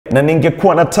Na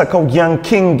ningekuwa nataka Young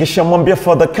King geshamwambia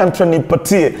for the country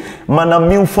nipatie, maana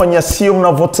mimi ufanya sio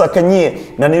mnavotaka nyie,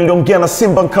 na niliongea na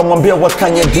Simba nikamwambia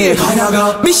wakanyedie.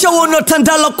 Misha wono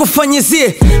tandala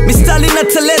kufanyizie mistali na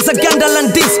teleza ganda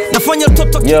landis nafanya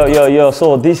toto. Yo,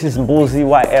 so this is Mbuzi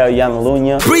YL Young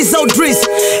Lunya. Breeze out Driz,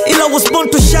 ila was born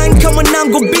to shine kama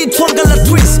nango beat wanga la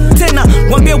twist. Tena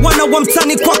wambia wana wa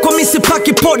mtani kwako mimi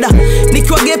sipaki poda,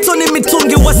 nikiwa ghetto ni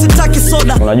mitungi wasitaki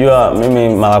soda. Unajua mimi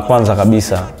mara kwanza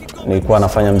kabisa nilikuwa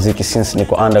nafanya muziki since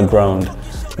niko underground,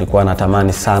 nilikuwa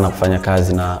natamani sana kufanya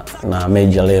kazi na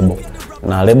major label,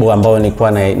 na label ambayo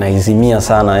nilikuwa naizimia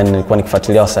sana, yani nilikuwa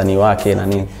nikifuatilia wasanii wake na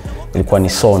nini, ilikuwa ni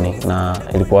Sony. Na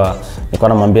nilikuwa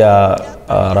namwambia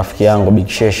rafiki yangu Big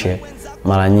Sheshe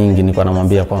mara nyingi, nilikuwa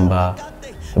namwambia kwamba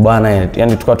bwana,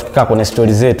 yani tukikaa kwenye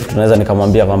stories zetu tunaweza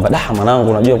nikamwambia kwamba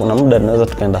mwanangu, unajua kuna muda tunaweza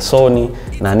tukaenda Sony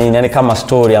na nini, yani kama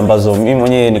story ambazo mimi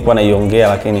mwenyewe nilikuwa naiongea,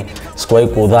 lakini sikuwahi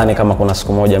kudhani kama kuna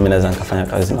siku moja mimi naweza nikafanya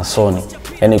kazi na Sony.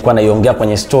 Yani nilikuwa naiongea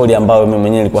kwenye story ambayo mimi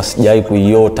mwenyewe nilikuwa sijawahi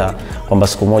kuiota kwamba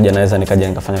siku moja naweza nikaja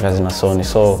nikafanya kazi na Sony.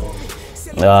 So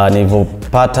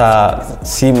nilipopata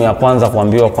simu ya kwanza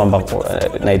kuambiwa kwamba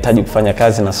nahitaji kufanya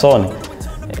kazi na Sony,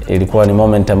 ilikuwa ni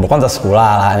moment ambapo kwanza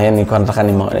sikulala, yani nilikuwa nataka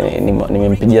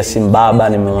nimempigia simu baba,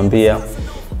 nimemwambia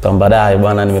kwamba dai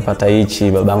bwana nimepata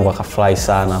hichi. Babangu akafurahi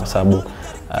sana kwa sababu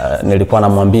nilikuwa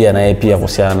namwambia na yeye pia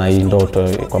kuhusiana na hii ndoto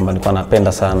kwamba nilikuwa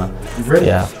napenda sana.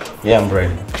 Yeah, I'm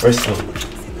ready.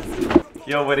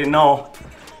 You already know,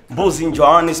 Mbuzi in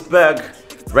Johannesburg.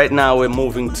 Right now we're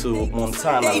moving to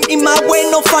Montana. In my way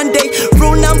no fun day.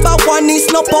 Rule number 1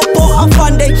 is no popo a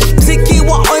fun day. Mziki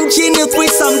wa OMG ni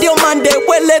threesome ndio Monday.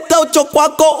 Weleta ucho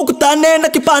kwako ukutane na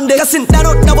kipande.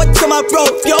 Kasindano na wacha my bro.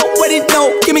 Yo already know.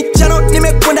 Give me channel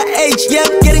nimekwenda age. Yeah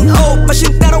I'm getting old.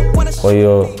 Mashindano wanna. Kwa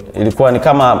hiyo ilikuwa ni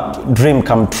kama dream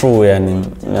come true yani.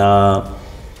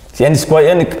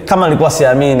 Yani kama nilikuwa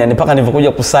siamini, yani mpaka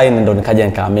nilipokuja kusign ndo nikaja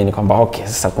nikaamini kwamba okay,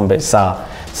 sasa kumbe sawa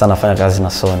sana nafanya kazi na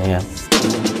Sony.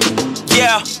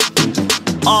 Yeah,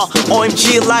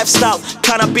 OMG lifestyle,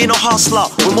 kinda be no hustler.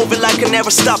 We're moving like it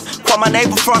never stop. Kwa my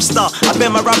neighbor first star, I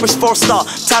bet my rappers 4-star.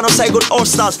 Tano say good all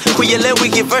stars. Kuyelewi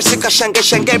giverse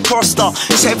kashange pro star.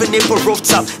 7 nipple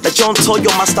rooftop, the John told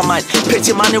your mastermind.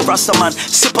 Petty man in Rastaman,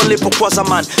 sip on lipo kwaza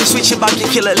man. Switch it back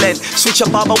and kill a lane. Switch a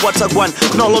baba watagwan.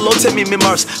 No lolote mimi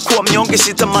mars. Kuwa mnyonge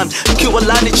sita man. Kiwa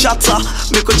lani chata,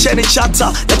 miko cheni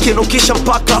chata. Na kinukisha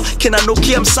mpaka,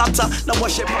 kinanukia msata. Na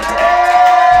washe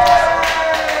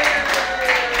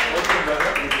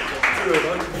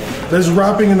There's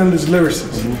rapping and then there's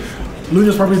lyricism.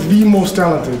 Lunya's probably the most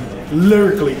talented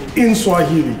lyrically in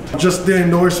Swahili. Just the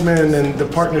endorsement and the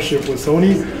partnership with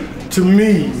Sony, to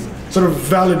me, sort of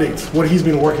validates what he's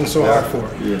been working so hard for.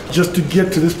 Yeah. Just to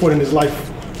get to this point in his life,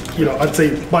 you know, I'd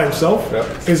say by himself,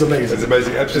 is amazing. It's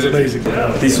amazing, absolutely. It's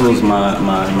amazing. This was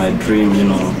my dream, you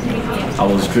know. I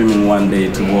was dreaming one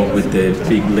day to work with a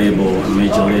big label, a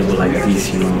major label like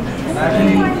this, you know.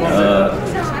 And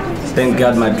thank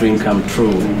God my dream came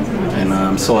true, and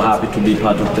I'm so happy to be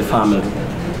part of the family.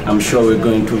 I'm sure we're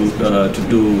going to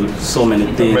do so many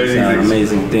things,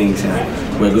 amazing things,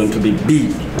 and we're going to be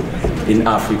big in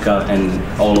Africa and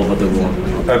all over the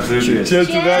world. Absolutely. Cheers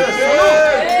to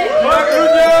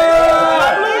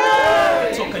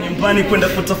nyumbani kwenda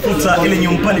kutafuta ile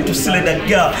nyumbani tusile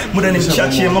dagaa. Muda ni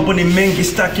mchache, mambo ni mengi,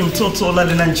 staki mtoto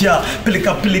lale na njaa.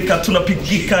 Pilika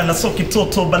tunapigika na soki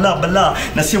toto bala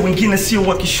na sio wengine sio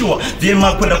wakishua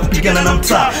vyema kwenda kupigana na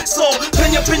mtaa. So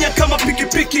penya kama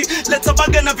piki leta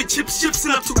baga na vichips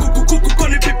na tukukuku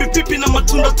koni pipi na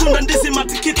matunda ndizi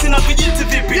matikiti na vijiti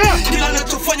vipi. Kila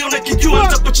ninachofanya unakijua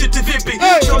nitakuchiti vipi.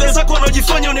 Shoga zako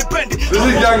wanajifanya unipendi. This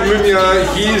is Young Lunya.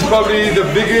 He is probably the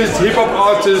biggest hip hop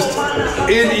artist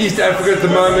in East Africa at the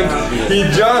moment. He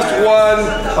just won,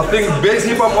 I think, best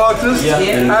hip hop artist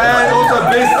and also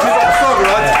best hip hop song,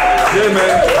 right? Yeah, man.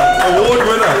 Award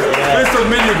winner. Best of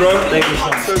many, bro. Thank you so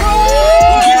much.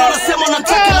 Wengine wanasema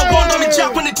nataka na bondo ni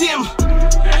jack kwenye team.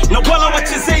 Na wala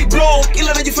wachezei bro,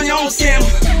 ila najifanya on cam.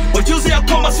 Wajuzi ya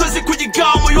kwamba siwezi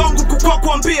kujigawa moyo wangu kukua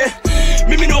kuambie.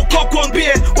 Mimi ni wakua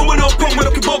kuambie, wewe ni wakongwe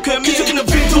na kiboke. Kichwa kina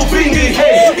vitu vingi,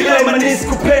 ila imanisi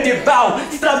kupendi bao.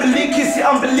 Stabiliki si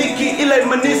ambiliki, ila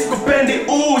imanisi kupendi.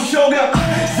 Shoga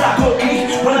zako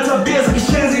wana tabia za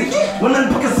kishenzi,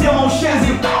 wananipakazia maushenzi.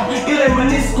 Ila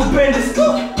imanisi kupendi.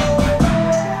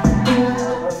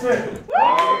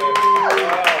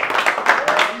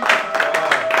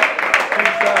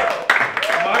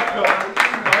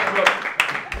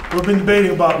 We've been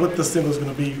debating about what the single's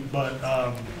going to be, but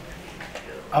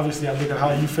obviously I look at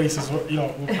how you faces, you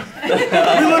know, we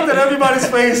looked at everybody's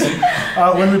face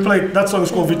when we played. That song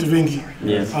is called Vitu Vingi.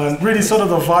 Yes. And really sort of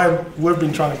the vibe we've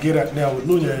been trying to get at now with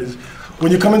Lunya is,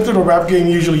 when you come into the rap game,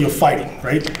 usually you're fighting,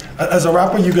 right? As a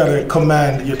rapper, you gotta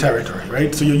command your territory,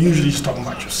 right? So you're usually just talking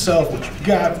about yourself, what you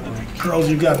got, girls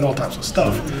you got, and all types of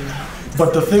stuff.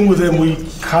 But the thing with him, we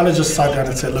kind of just sat down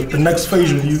and said, look, the next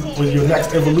phase with your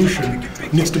next evolution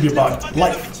needs to be about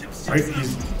life, right?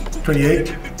 He's 28,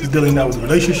 he's dealing now with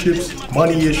relationships,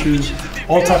 money issues,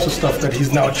 all types of stuff that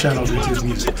he's now channeled into his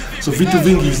music. So Vitu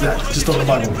Vingi is that, just talking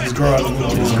about his girl, you know,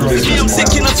 his girl.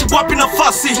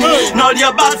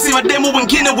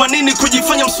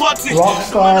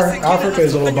 Rockstar Africa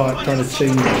is all about trying to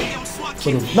change,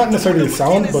 sort of, not necessarily the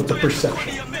sound, but the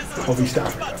perception of East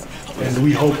Africa. And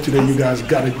we hope today you guys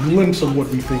got a glimpse of what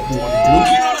we think we want to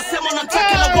do.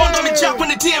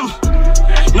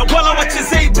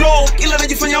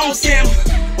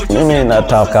 Mimi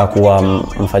nataka kuwa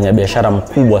mfanyabiashara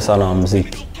mkubwa sana wa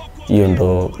muziki. Hiyo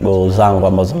ndo goal zangu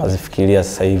ambazo nazifikiria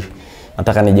sasa hivi.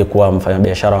 Nataka nije kuwa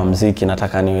mfanyabiashara wa muziki,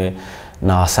 nataka niwe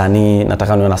na wasanii,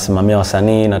 nataka niwe nasimamia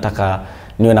wasanii, nataka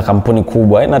niwe na kampuni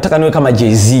kubwa. Nataka niwe kama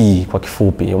Jay-Z kwa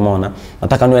kifupi, umeona?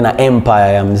 Nataka niwe na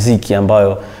empire ya muziki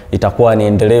ambayo itakuwa ni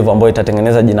endelevu, ambayo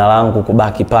itatengeneza jina langu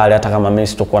kubaki pale hata kama mimi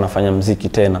sitakuwa nafanya muziki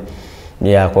tena.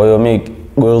 Kwa hiyo mimi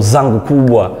goals zangu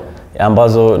kubwa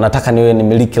ambazo nataka niwe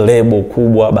nimiliki label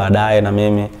kubwa baadaye na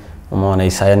mimi, umeona,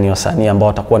 isaini wasanii ambao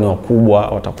watakuwa ni wakubwa,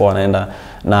 watakuwa wanaenda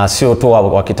na sio tu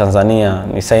wa Kitanzania,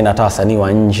 nisaini hata wasanii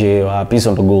wa nje, wa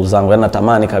hizo ndo goals zangu.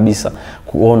 Natamani kabisa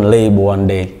ku-own label one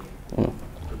day.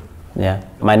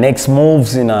 My next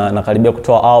moves nakaribia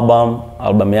kutoa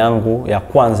album yangu ya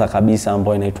kwanza kabisa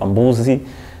ambayo inaitwa Mbuzi,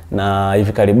 na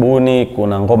hivi karibuni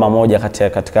kuna ngoma moja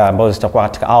katika ambazo zitakuwa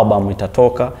katika album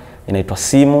itatoka, inaitwa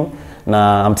Simu,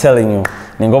 na I'm telling you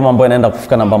ni ngoma ambayo inaenda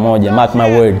kufika namba 1, mark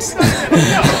my words.